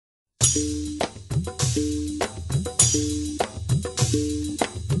Namaste,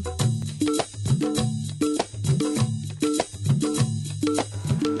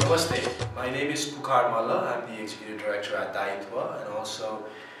 my name is I'm the Executive Director at Daayitwa and also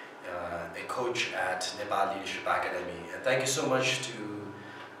a coach at Nepal Leadership Academy. And thank you so much to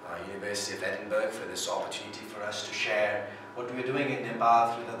University of Edinburgh for this opportunity for us to share what we're doing in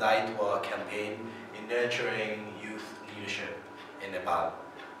Nepal through the Daayitwa campaign in nurturing youth leadership in Nepal.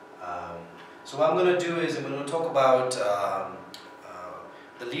 So what I'm going to do is I'm going to talk about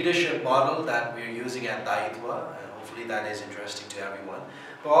the leadership model that we're using at Daayitwa, and hopefully that is interesting to everyone.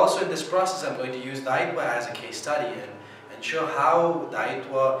 But also in this process I'm going to use Daayitwa as a case study and show how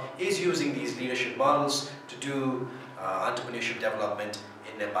Daayitwa is using these leadership models to do entrepreneurship development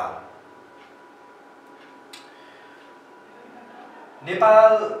in Nepal.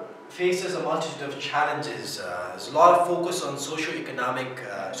 Nepal faces a multitude of challenges. There's a lot of focus on socio-economic,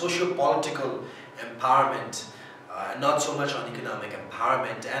 socio-political empowerment, not so much on economic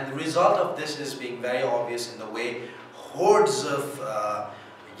empowerment. And the result of this is being very obvious in the way hordes of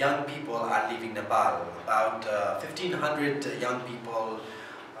young people are leaving Nepal. About 1,500 young people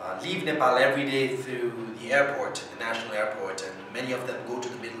leave Nepal every day through the airport, the national airport, and many of them go to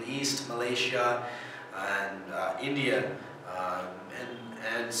the Middle East, Malaysia, and India.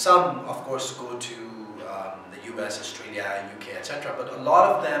 And some, of course, go to the US, Australia, UK, etc. But a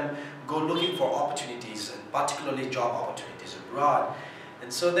lot of them go looking for opportunities, and particularly job opportunities abroad.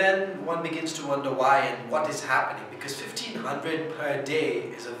 And so then one begins to wonder why and what is happening, because 1,500 per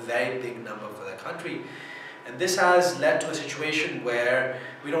day is a very big number for the country. And this has led to a situation where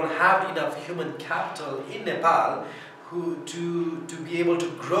we don't have enough human capital in Nepal to be able to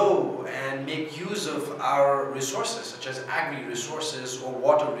grow and make use of our resources, such as agri-resources or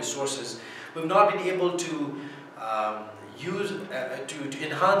water resources. We've not been able to to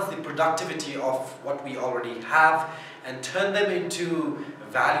enhance the productivity of what we already have and turn them into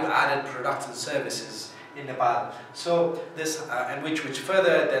value-added products and services in Nepal. So this and which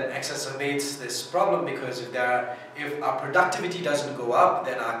further then exacerbates this problem, because if our productivity doesn't go up,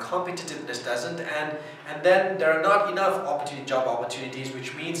 then our competitiveness doesn't, and then there are not enough job opportunities,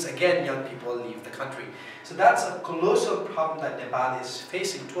 which means again young people leave the country. So that's a colossal problem that Nepal is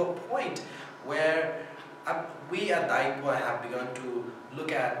facing, to a point where we at Daayitwa have begun to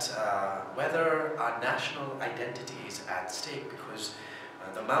look at whether our national identity is at stake, because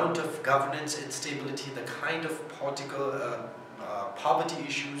the amount of governance instability, the kind of political poverty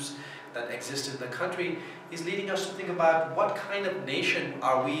issues that exist in the country is leading us to think about what kind of nation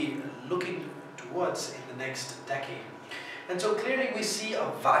are we looking towards in the next decade. And so clearly we see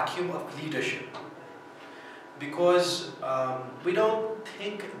a vacuum of leadership, because we don't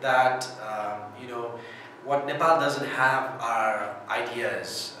think that what Nepal doesn't have are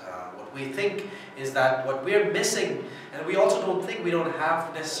ideas. What we think is that what we're missing, and we also don't think we don't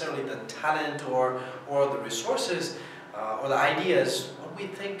have necessarily the talent or the resources or the ideas.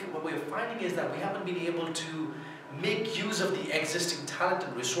 What we're finding is that we haven't been able to make use of the existing talent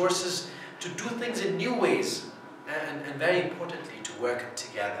and resources to do things in new ways, and very importantly, to work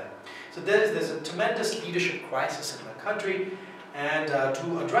together. So there's a tremendous leadership crisis in the country, and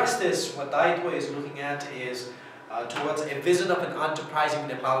to address this, what Daayitwa is looking at is towards a vision of an enterprising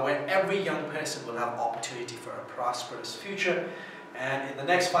Nepal where every young person will have opportunity for a prosperous future. And in the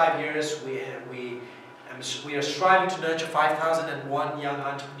next 5 years, we are striving to nurture 5,001 young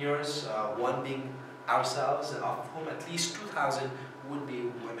entrepreneurs, one being ourselves, and of whom at least 2,000 would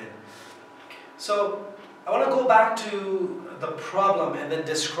be women. So I want to go back to the problem and then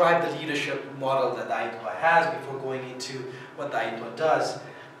describe the leadership model that Daayitwa has before going into what Daayitwa does.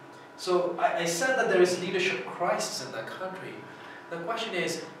 So I said that there is leadership crisis in the country. The question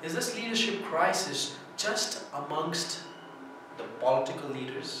is this leadership crisis just amongst the political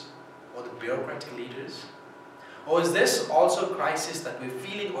leaders or the bureaucratic leaders? Or is this also a crisis that we're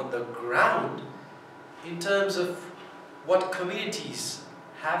feeling on the ground in terms of what communities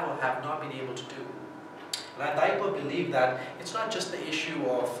have or have not been able to do? And at Daayitwa believe that it's not just the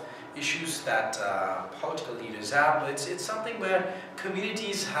issues that political leaders have, but it's something where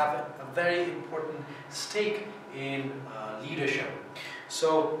communities have a very important stake in leadership.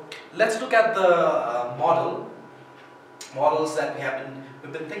 So let's look at the models that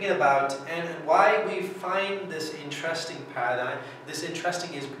we've been thinking about, and why we find this interesting paradigm. This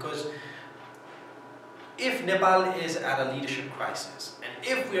interesting is because if Nepal is at a leadership crisis, and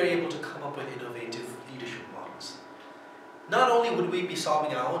if we are able to come up with innovative leadership models, not only would we be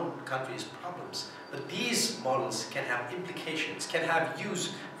solving our own country's problems, but these models can have implications, can have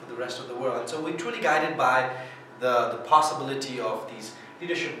use for the rest of the world. And so we're truly guided by the possibility of these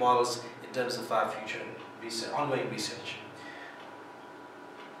leadership models in terms of our future research, ongoing research.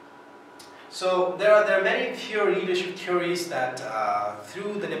 So there are many leadership theories that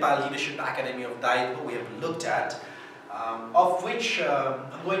through the Nepal Leadership Academy of Daayitwa we have looked at, of which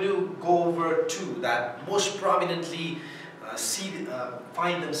I'm going to go over two that most prominently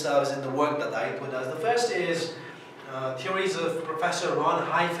find themselves in the work that Daayitwa does. The first is theories of Professor Ron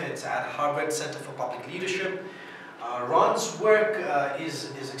Heifetz at Harvard Center for Public Leadership. Ron's work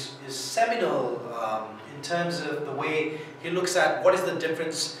is seminal in terms of the way he looks at what is the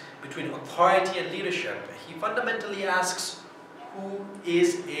difference between authority and leadership. He fundamentally asks, who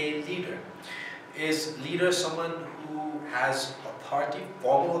is a leader? Is leader someone who has authority,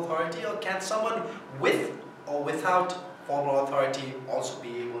 formal authority, or can someone with or without formal authority also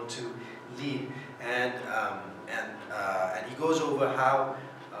be able to lead? And he goes over how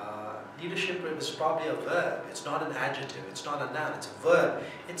leadership is probably a verb. It's not an adjective, it's not a noun, it's a verb.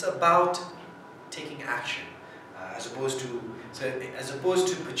 It's about taking action. As opposed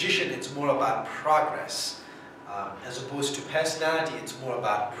to position, it's more about progress. As opposed to personality, it's more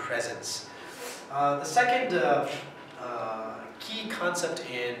about presence. The second key concept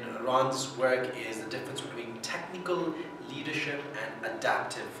in Ron's work is the difference between technical leadership and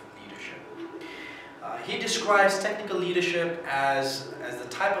adaptive leadership. He describes technical leadership as the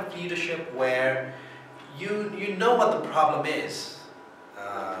type of leadership where you know what the problem is,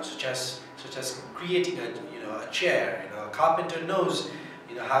 such as creating a chair. A carpenter knows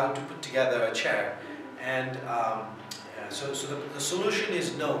how to put together a chair, and so the solution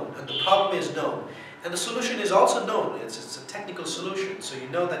is known, and the problem is known, and the solution is also known. It's a technical solution, so you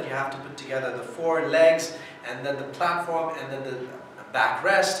know that you have to put together the 4 legs, and then the platform, and then the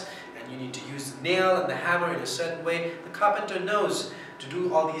backrest, and you need to use the nail and the hammer in a certain way. The carpenter knows to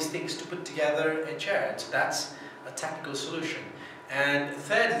do all these things to put together a chair. So that's a technical solution. And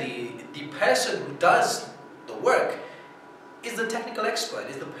thirdly, the person who does the work is the technical expert,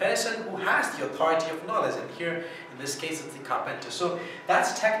 is the person who has the authority of knowledge, and here in this case it's the carpenter. So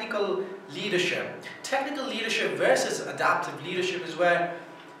that's technical leadership. Technical leadership versus adaptive leadership is where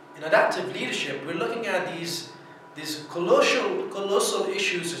in adaptive leadership we're looking at these colossal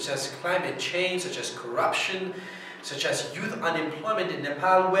issues such as climate change, such as corruption, such as youth unemployment in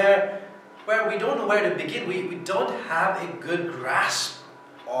Nepal, where we don't know where to begin. We don't have a good grasp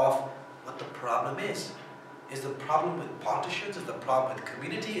of what the problem is. Is the problem with politicians? Is the problem with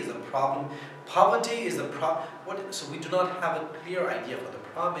community? Is the problem poverty? Is the problem so we do not have a clear idea of what the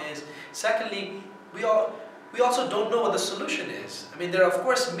problem is. Secondly, we also don't know what the solution is. I mean, there are of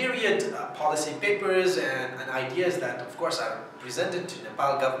course myriad policy papers and ideas that of course are presented to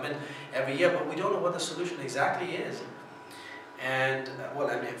Nepal government every year, but we don't know what the solution exactly is. And well,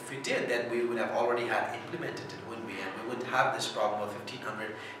 I mean, if we did, then we would have already had implemented it, wouldn't we? And we wouldn't have this problem of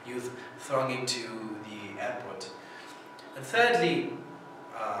 1,500 youth thronging to the airport. And thirdly,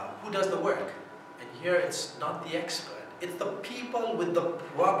 who does the work? And here it's not the expert. It's the people with the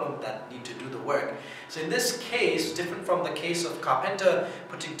problem that need to do the work. So in this case, different from the case of carpenter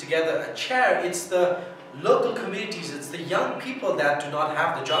putting together a chair, it's the local communities, it's the young people that do not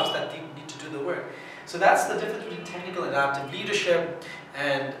have the jobs that need to do the work. So that's the difference between technical and adaptive leadership,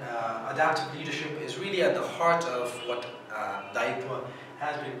 and adaptive leadership is really at the heart of what Daayitwa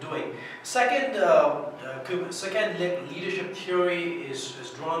has been doing. Second leadership theory is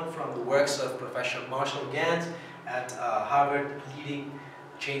drawn from the works of Professor Marshall Gans at Harvard Leading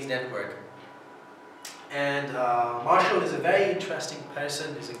Change Network. And Marshall is a very interesting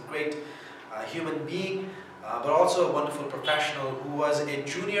person. He's a great human being, but also a wonderful professional who was a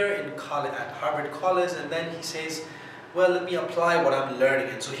junior in college at Harvard College, and then he says, well, let me apply what I'm learning.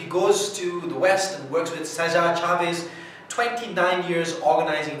 And so he goes to the West and works with Cesar Chavez, 29 years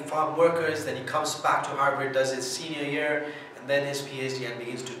organizing farm workers. Then he comes back to Harvard, does his senior year, and then his PhD, and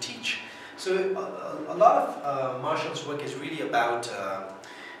begins to teach. So a lot of Marshall's work is really about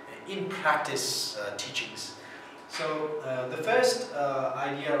in-practice teachings. So the first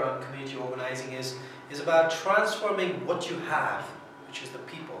idea around community organizing is about transforming what you have, which is the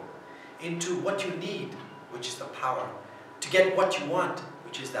people, into what you need, which is the power, to get what you want,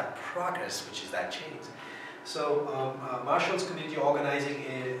 which is that progress, which is that change. So Marshall's community organizing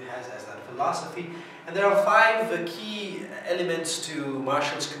has that philosophy, and there are 5 key elements to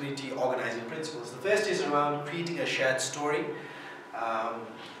Marshall's community organizing principles. The first is around creating a shared story,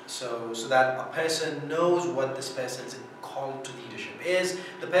 so that a person knows what this person's call to leadership is.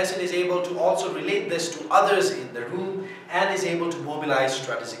 The person is able to also relate this to others in the room and is able to mobilize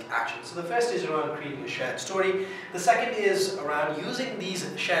strategic action. So the first is around creating a shared story. The second is around using these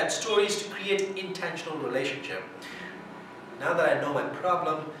shared stories to create intentional relationship. now that I know my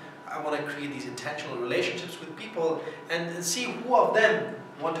problem, I want to create these intentional relationships with people and see who of them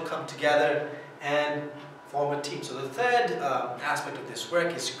want to come together and form a team. So the third aspect of this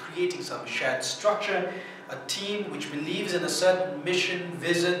work is creating some shared structure, a team which believes in a certain mission,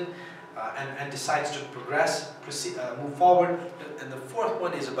 vision, and decides to progress, move forward. And the fourth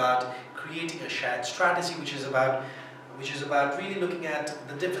one is about creating a shared strategy, which is about really looking at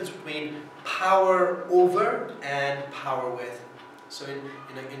the difference between power over and power with. So in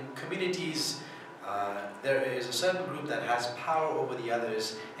communities, there is a certain group that has power over the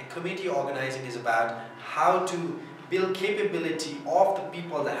others, and community organizing is about how to build capability of the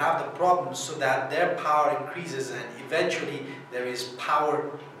people that have the problems so that their power increases, and eventually there is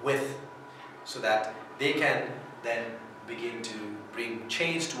power with, so that they can then begin to bring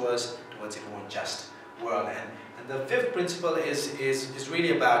change towards a more just world. And the fifth principle is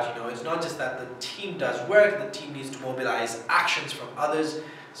really about, it's not just that the team does work, the team needs to mobilize actions from others.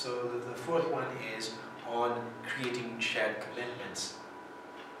 So the fourth one is on creating shared commitments.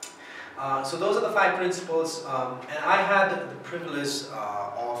 So those are the 5 principles, and I had the privilege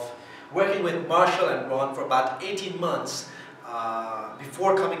of working with Marshall and Ron for about 18 months.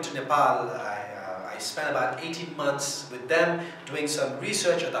 Before coming to Nepal, I spent about 18 months with them doing some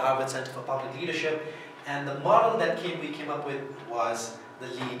research at the Harvard Center for Public Leadership, and the model that we came up with was the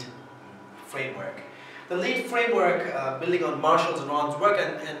LEAD framework. The LEAD framework, building on Marshall's and Ron's work,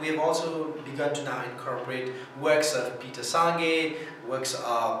 and we have also begun to now incorporate works of Peter Sangye, works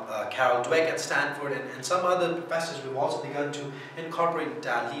of Carol Dweck at Stanford, and some other professors. We've also begun to incorporate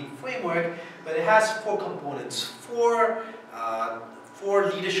that LEAD framework, but it has 4 components, four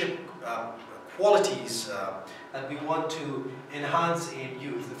leadership qualities that we want to enhance in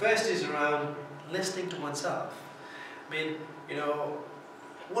youth. The first is around listening to oneself. I mean,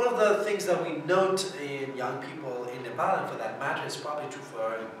 one of the things that we note in young people in Nepal, and for that matter, is probably true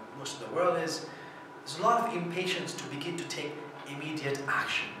for most of the world, is there's a lot of impatience to begin to take immediate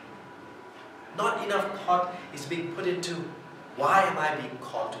action. Not enough thought is being put into, why am I being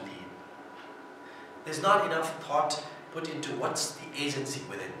called to lead? There's not enough thought put into what's the agency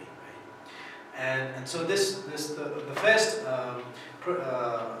within me, right? And so the first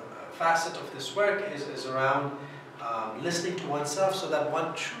facet of this work is around listening to oneself, so that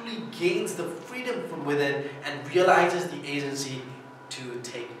one truly gains the freedom from within and realizes the agency to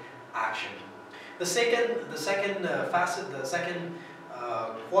take action. The second facet, the second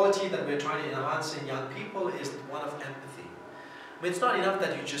quality that we're trying to enhance in young people is one of empathy. I mean, it's not enough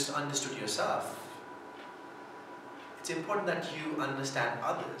that you just understood yourself. It's important that you understand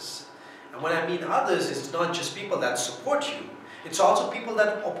others. And when I mean others, it's not just people that support you, it's also people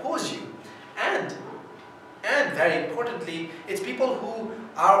that oppose you. And very importantly, it's people who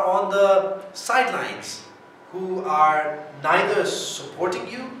are on the sidelines, who are neither supporting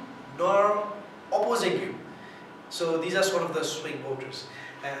you nor opposing you. So these are sort of the swing voters.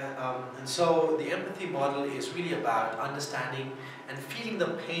 And so the empathy model is really about understanding and feeling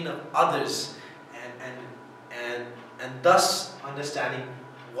the pain of others, and thus understanding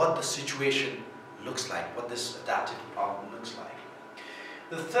what the situation looks like, what this adaptive problem looks like.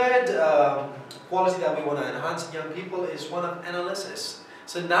 The third quality that we want to enhance in young people is one of analysis.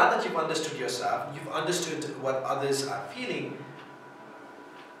 So now that you've understood yourself, you've understood what others are feeling,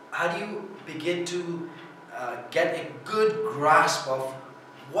 how do you begin to get a good grasp of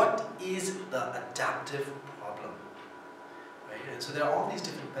what is the adaptive problem? Right? And so there are all these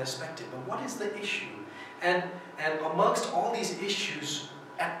different perspectives, but what is the issue? And amongst all these issues,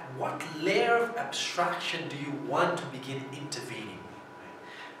 at what layer of abstraction do you want to begin intervening?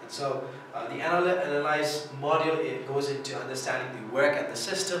 And so the Analyze module, it goes into understanding the work and the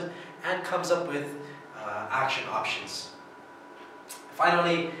system and comes up with action options.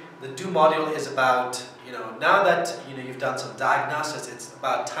 Finally, the Do module is about, now that you've done some diagnosis, it's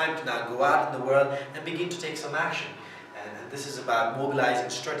about time to now go out in the world and begin to take some action. And this is about mobilizing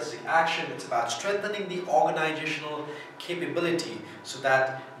strategic action. It's about strengthening the organizational capability so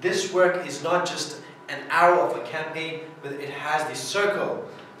that this work is not just an arrow of a campaign, but it has the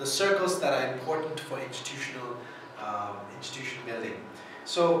circles that are important for institution building.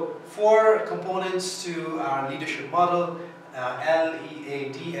 So 4 components to our leadership model. L, E, A,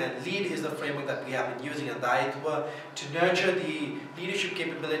 D, and LEAD is the framework that we have been using at Daayitwa to nurture the leadership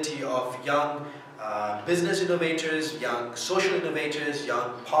capability of young business innovators, young social innovators,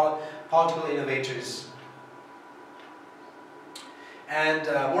 young political innovators. And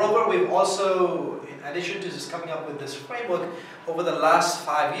moreover, we've also, in addition to just coming up with this framework, over the last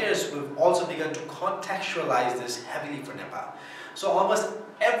 5 years, we've also begun to contextualize this heavily for Nepal. So almost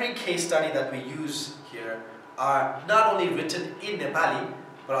every case study that we use here are not only written in Nepali,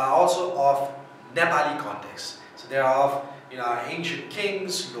 but are also of Nepali context. So they are of our ancient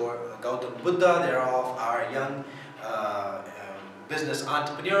kings, Lord Gautam Buddha. They are of our young business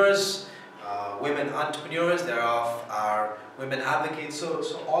entrepreneurs, women entrepreneurs. They are of our women advocates.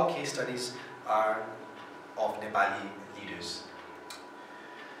 So all case studies are of Nepali leaders.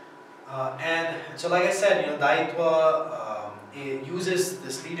 And so, like I said, Daayitwa it uses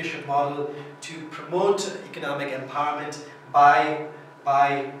this leadership model to promote economic empowerment by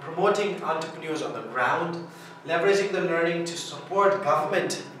promoting entrepreneurs on the ground, leveraging the learning to support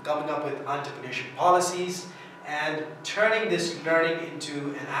government coming up with entrepreneurship policies, and turning this learning into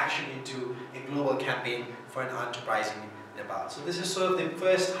an action into a global campaign for an enterprising Nepal. So this is sort of the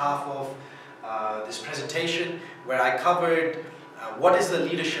first half of this presentation, where I covered what is the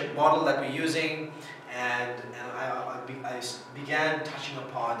leadership model that we're using, and I began touching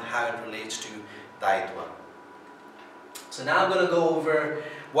upon how it relates to Daayitwa. So now I'm going to go over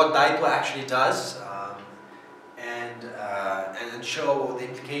what Daayitwa actually does, and show the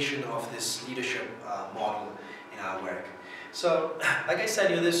implication of this leadership model in our work. So, like I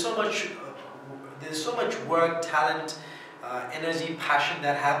said, there's so much work, talent, energy, passion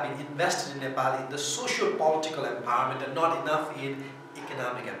that have been invested in Nepal in the socio-political empowerment, and not enough in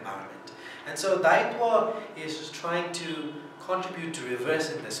economic empowerment. And so Daayitwa is trying to contribute to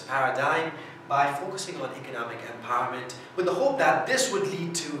reversing this paradigm by focusing on economic empowerment, with the hope that this would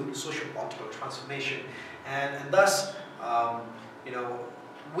lead to socio-political transformation. And thus,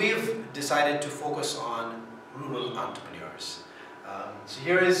 we've decided to focus on rural entrepreneurs. So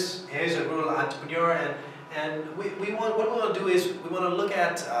here's a rural entrepreneur, and what we want to do is we want to look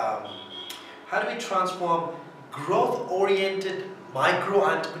at how do we transform growth-oriented micro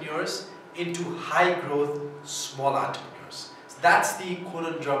entrepreneurs into high-growth small entrepreneurs. So that's the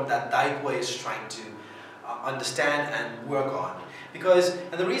conundrum that Daayitwa is trying to understand and work on. And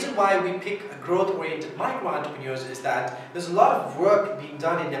the reason why we pick growth-oriented micro entrepreneurs is that there's a lot of work being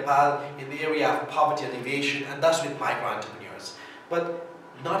done in Nepal in the area of poverty alleviation, and thus with micro entrepreneurs, but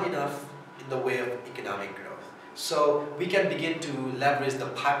not enough in the way of economic growth. So we can begin to leverage the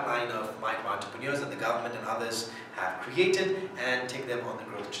pipeline of micro entrepreneurs that the government and others have created and take them on the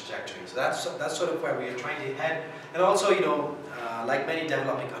growth trajectory. So that's sort of where we are trying to head. And also, like many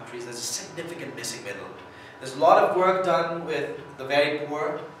developing countries, there's a significant missing middle. There's a lot of work done with the very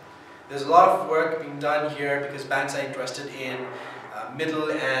poor. There's a lot of work being done here because banks are interested in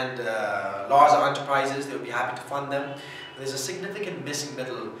middle and large enterprises. They would be happy to fund them. There's a significant missing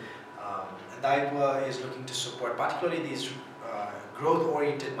middle. And Daayitwa is looking to support particularly these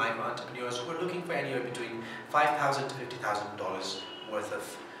growth-oriented micro entrepreneurs who are looking for anywhere between $5,000 to $50,000 worth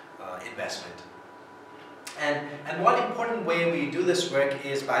of investment. And one important way we do this work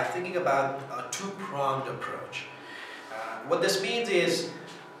is by thinking about a two-pronged approach. What this means is,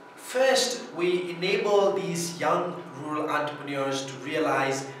 first, we enable these young rural entrepreneurs to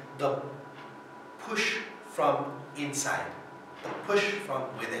realize the push from inside, the push from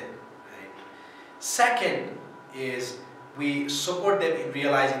within. Right? Second is we support them in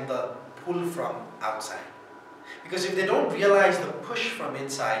realizing the pull from outside. Because if they don't realize the push from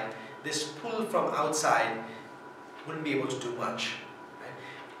inside, this pull from outside wouldn't be able to do much. Right?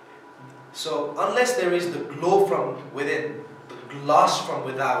 So unless there is the glow from within, the gloss from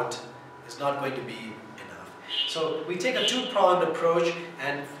without is not going to be enough. So we take a two-pronged approach,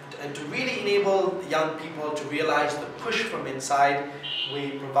 and to really enable young people to realize the push from inside,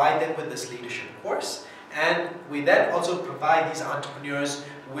 we provide them with this leadership course, and we then also provide these entrepreneurs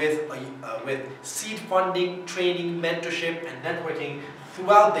with seed funding, training, mentorship, and networking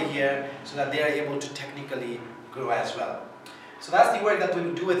throughout the year, so that they are able to technically grow as well. So that's the work that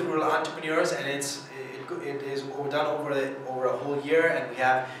we do with rural entrepreneurs, and it is done over a whole year, and we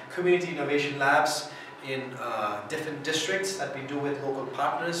have community innovation labs in different districts that we do with local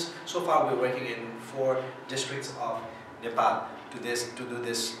partners. So far, we're working in 4 districts of Nepal to do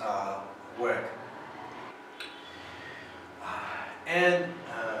this work. And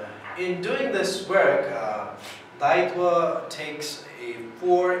in doing this work, Daayitwa takes a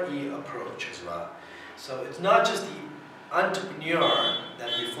 4E approach as well. So it's not just the entrepreneur that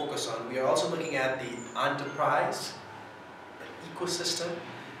we focus on, we are also looking at the enterprise, the ecosystem,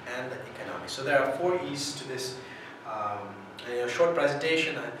 and the economics. So there are 4 E's to this short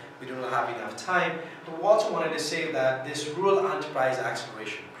presentation. We don't have enough time, but we also wanted to say that this Rural Enterprise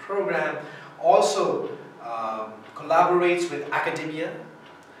Acceleration Program also collaborates with academia,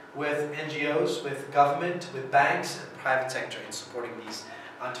 with NGOs, with government, with banks, and private sector in supporting these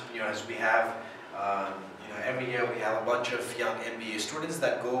entrepreneurs. We have Every year we have a bunch of young MBA students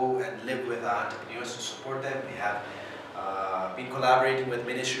that go and live with our entrepreneurs to support them. We have been collaborating with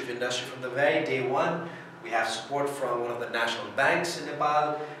Ministry of Industry from the very day one. We have support from one of the national banks in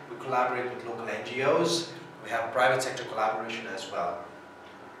Nepal. We collaborate with local NGOs. We have private sector collaboration as well,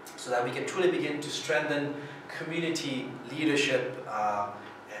 so that we can truly begin to strengthen community leadership.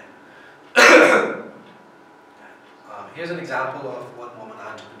 Here's an example of one woman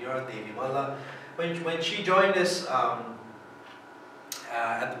entrepreneur, Devi Malla. When she joined us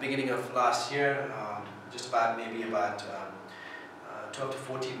at the beginning of last year, just about 12 to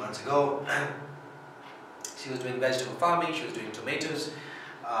 14 months ago, she was doing vegetable farming, she was doing tomatoes,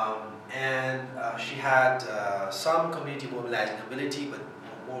 and she had some community mobilizing ability, but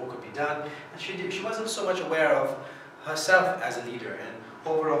more could be done. And she wasn't so much aware of herself as a leader. And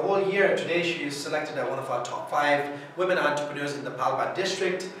over a whole year, today she is selected as one of our top 5 women entrepreneurs in the Palba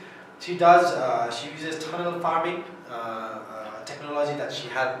district. She uses tunnel farming, technology that she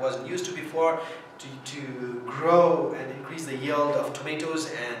wasn't used to before, to grow and increase the yield of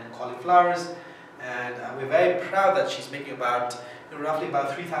tomatoes and cauliflowers. And we're very proud that she's making roughly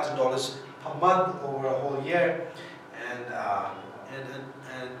about $3,000 per month over a whole year. And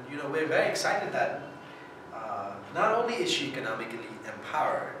we're very excited that not only is she economically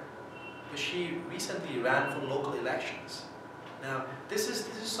empowered, but she recently ran for local elections. Now, this is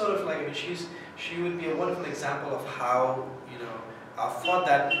sort of like, she would be a wonderful example of how, our thought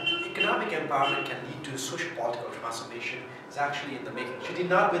that economic empowerment can lead to socio-political transformation is actually in the making. She did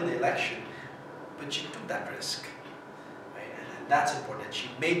not win the election, but she took that risk, right? And that's important. She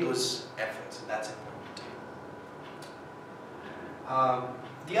made those efforts, and that's important.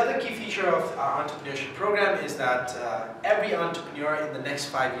 The other key feature of our entrepreneurship program is that every entrepreneur in the next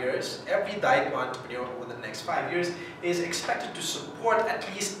 5 years, every Daayitwa entrepreneur over the next 5 years is expected to support at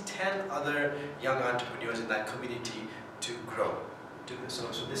least 10 other young entrepreneurs in that community to grow. So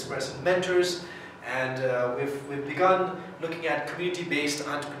this person mentors, and we've begun looking at community-based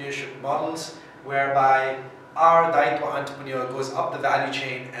entrepreneurship models whereby our Daayitwa entrepreneur goes up the value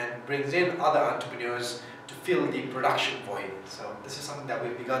chain and brings in other entrepreneurs to fill the production void. So this is something that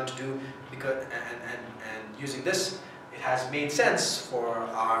we've begun to do, because and using this, it has made sense for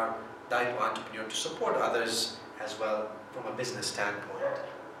our Daayitwa entrepreneur to support others as well from a business standpoint.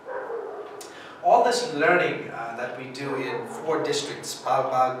 All this learning that we do in 4 districts,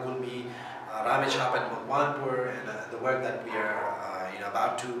 Palpa, Gulmi, Ramechhap and Bhagwanpur, and the work that we are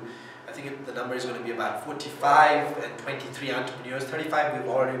about to, I think the number is going to be about 45 and 23 entrepreneurs. 35 we've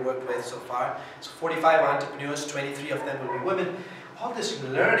already worked with so far. So 45 entrepreneurs, 23 of them will be women. All this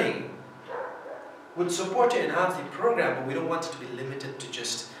learning would support to enhance the program, but we don't want it to be limited to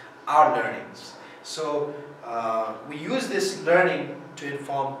just our learnings. So we use this learning to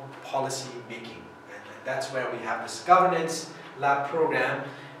inform policy making. And that's where we have this governance lab program.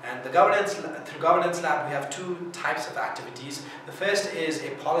 And through Governance Lab, we have 2 types of activities. The first is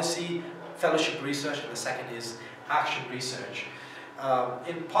a policy fellowship research, and the second is action research.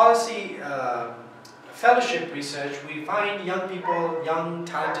 In policy fellowship research, we find young people, young,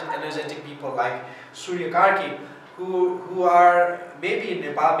 talented, energetic people like Surya Karki, who are maybe in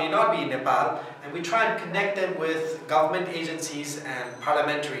Nepal, may not be in Nepal, and we try and connect them with government agencies and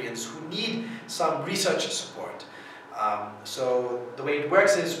parliamentarians who need some research support. So the way it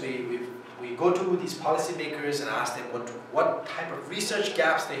works is we go to these policymakers and ask them what type of research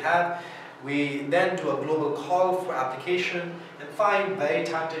gaps they have. We then do a global call for application and find very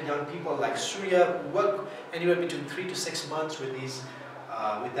talented young people like Surya who work anywhere between 3 to 6 months with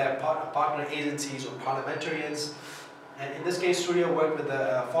with their partner agencies or parliamentarians. And in this case, Surya worked with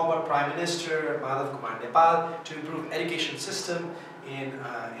the former Prime Minister Madhav Kumar Nepal to improve education system in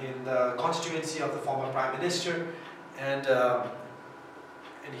the constituency of the former Prime Minister. And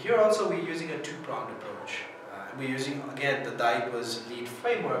here also we're using a 2-pronged approach. We're using, again, the Daayitwa's lead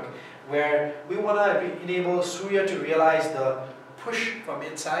framework, where we want to enable Surya to realize the push from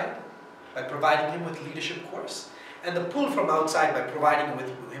inside by providing him with leadership course, and the pull from outside by providing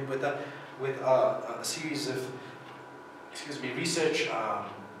him with a series of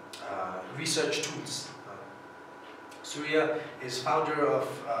research tools. Surya is founder of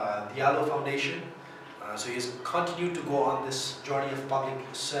the Yalo Foundation. So he has continued to go on this journey of public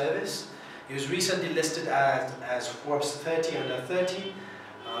service. He was recently listed as Forbes 30 under 30,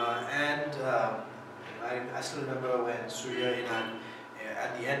 and I still remember when Surya,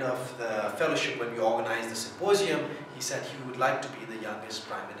 at the end of the fellowship, when we organized the symposium, he said he would like to be the youngest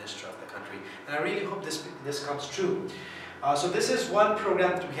Prime Minister of the country, and I really hope this comes true. So this is one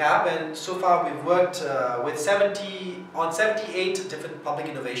program that we have, and so far we've worked on 78 different public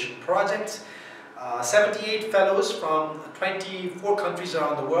innovation projects. 78 fellows from 24 countries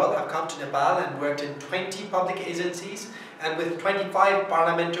around the world have come to Nepal and worked in 20 public agencies and with 25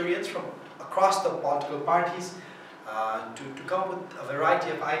 parliamentarians from across the political parties to come up with a variety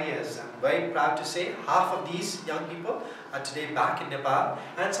of ideas. I'm very proud to say half of these young people are today back in Nepal,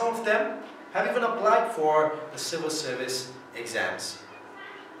 and some of them have even applied for the civil service exams.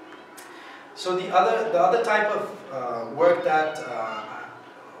 So the other type of work that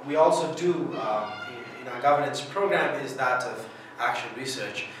we also do in our governance program is that of action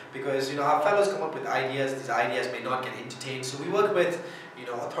research, because our fellows come up with ideas. These ideas may not get entertained, so we work with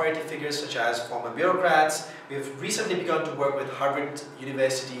authority figures such as former bureaucrats. We have recently begun to work with Harvard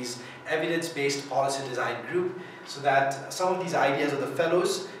University's evidence-based policy design group, so that some of these ideas of the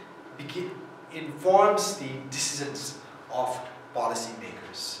fellows informs the decisions of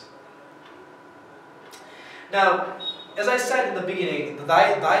policymakers. Now, as I said in the beginning, the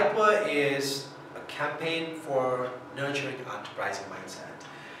Daayitwa is a campaign for nurturing enterprising mindset.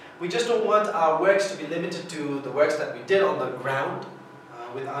 We just don't want our works to be limited to the works that we did on the ground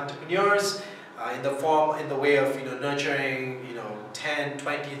with entrepreneurs in the way of nurturing 10,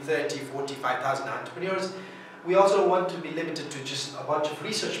 20, 30, 40, 5,000 entrepreneurs. We also want to be limited to just a bunch of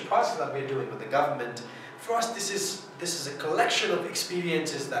research projects that we're doing with the government. For us, this is a collection of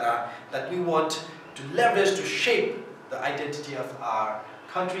experiences that we want to leverage to shape the identity of our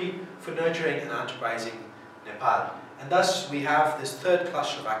country for nurturing and enterprising Nepal. And thus we have this third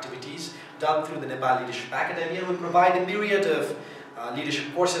cluster of activities done through the Nepal Leadership Academy, and we provide a myriad of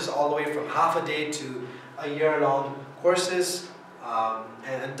leadership courses all the way from half a day to a year-long courses,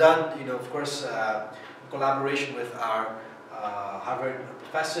 and done, of course, in collaboration with our Harvard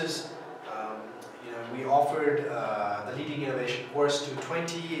professors. We offered the Leading Innovation course to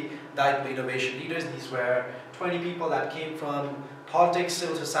 20 Daayitwa innovation leaders. These were 20 people that came from politics,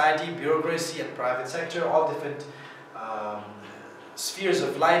 civil society, bureaucracy, and private sector, all different spheres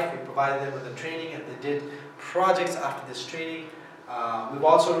of life. We provided them with the training, and they did projects after this training. We've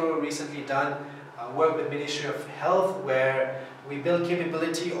also recently done work with Ministry of Health, where we build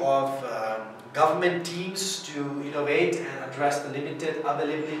capability of government teams to innovate and address the limited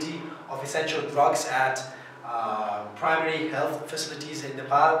availability of essential drugs at primary health facilities in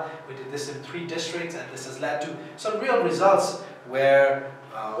Nepal. We did this in 3 districts, and this has led to some real results where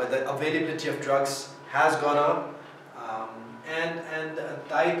the availability of drugs has gone up. And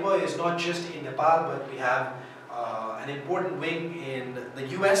Daayitwa is not just in Nepal, but we have an important wing in the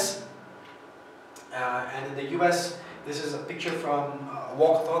US. And in the US, this is a picture from a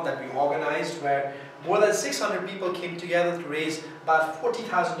walkathon that we organized, where more than 600 people came together to raise about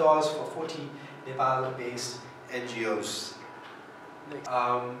 $40,000 for 40 Nepal-based NGOs.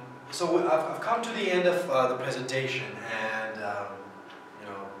 So I've come to the end of the presentation, and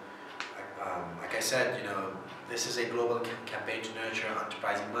like I said, this is a global campaign to nurture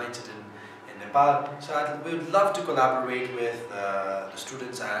enterprising mindset in Nepal. So we would love to collaborate with the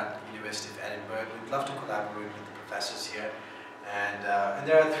students at the University of Edinburgh. We'd love to collaborate with the professors here. And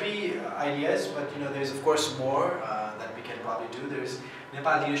there are 3 ideas, but there's of course more that we can probably do. There's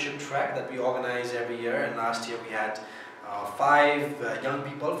Nepal Leadership Track that we organize every year, and last year we had 5 young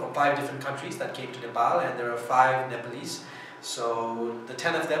people from 5 different countries that came to Nepal, and there are 5 Nepalese. So the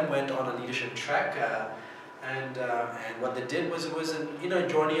 10 of them went on a leadership track, and what they did was, it was an inner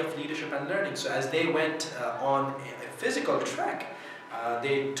journey of leadership and learning. So as they went on a physical track,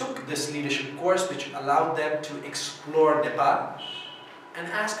 they took this leadership course, which allowed them to explore Nepal and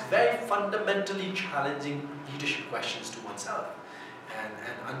ask very fundamentally challenging leadership questions to oneself, and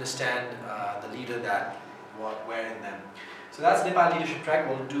understand the leader that were in them. So that's Nepal Leadership Track.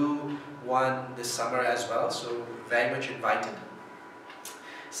 We'll do one this summer as well, so very much invited.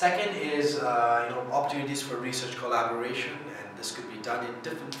 Second is opportunities for research collaboration, and this could be done in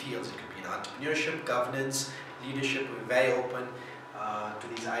different fields. It could be in entrepreneurship, governance, leadership. We're very open to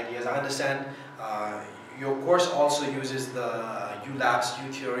these ideas. I understand your course also uses the U-Labs,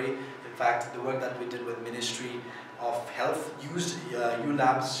 U-Theory. In fact, the work that we did with Ministry of Health used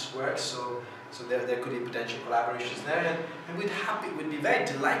U-Labs work, so there could be potential collaborations there, and we'd be very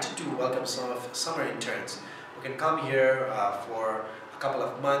delighted to welcome some of summer interns who can come here for a couple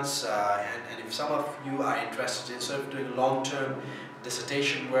of months, and if some of you are interested in sort of doing long-term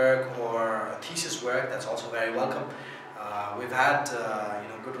dissertation work or thesis work, that's also very welcome. We've had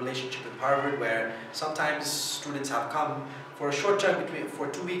good relationship with Harvard, where sometimes students have come for a short term, for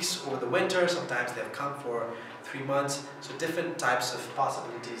 2 weeks over the winter. Sometimes they've come for 3 months. So different types of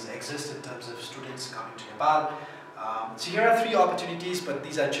possibilities exist in terms of students coming to Nepal. So here are 3 opportunities, but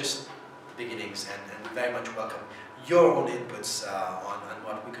these are just beginnings, and we very much welcome your own inputs on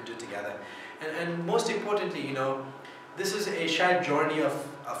what we could do together. And most importantly, you know, this is a shared journey of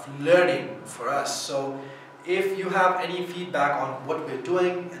learning for us. So if you have any feedback on what we're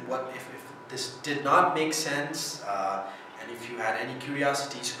doing and what if this did not make sense, and if you had any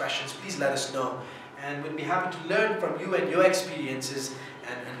curiosities, questions, please let us know. And we'd be happy to learn from you and your experiences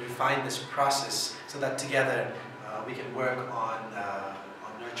and refine this process so that together we can work on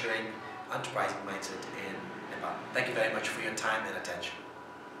nurturing enterprising mindset in Nepal. Thank you very much for your time and attention.